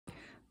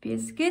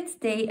Biscuit's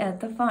day at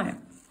the farm.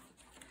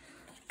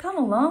 Come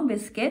along,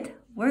 Biscuit.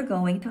 We're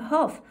going to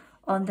help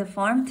on the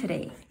farm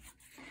today.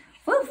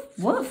 Woof,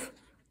 woof.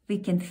 We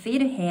can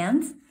feed the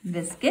hens,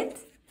 Biscuit.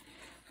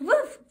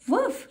 Woof,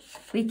 woof.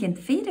 We can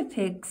feed the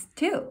pigs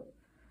too.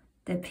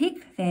 The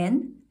pig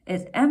pen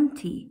is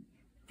empty.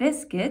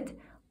 Biscuit,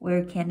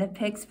 where can the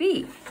pigs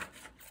be?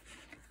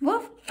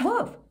 Woof,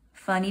 woof.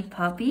 Funny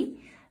puppy,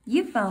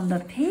 you found the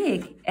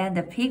pig and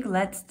the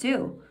piglets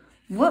too.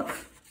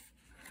 Woof.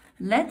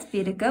 Let's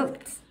feed the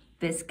goats,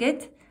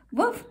 Biscuit.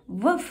 Woof,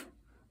 woof.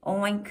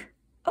 Oink.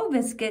 Oh,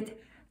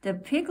 Biscuit, the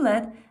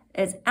piglet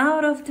is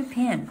out of the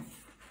pen.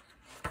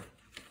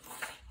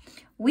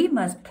 We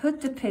must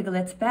put the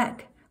piglets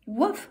back.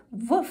 Woof,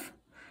 woof.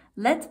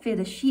 Let's feed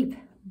the sheep,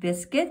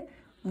 Biscuit.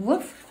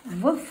 Woof,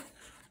 woof.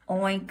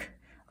 Oink.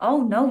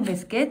 Oh no,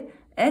 Biscuit,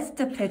 it's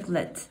the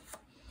piglet.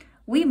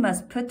 We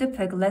must put the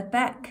piglet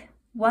back.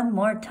 One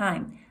more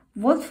time.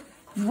 Woof,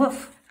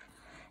 woof.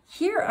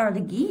 Here are the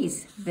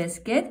geese,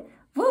 Biscuit.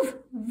 Woof,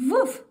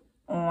 woof.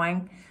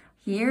 Oink.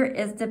 Here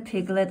is the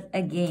piglet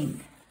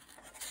again.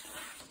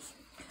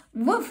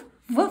 Woof,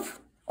 woof.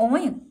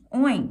 Oink,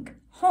 oink.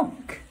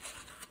 Honk.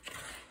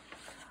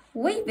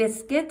 Wait,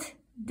 Biscuit.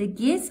 The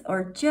geese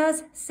are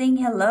just saying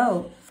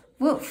hello.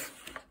 Woof.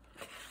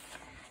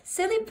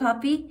 Silly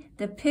puppy,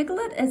 the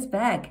piglet is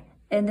back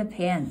in the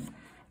pen.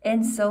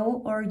 And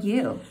so are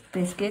you,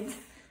 Biscuit.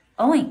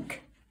 Oink.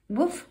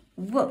 Woof,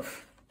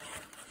 woof.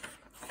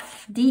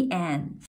 The end.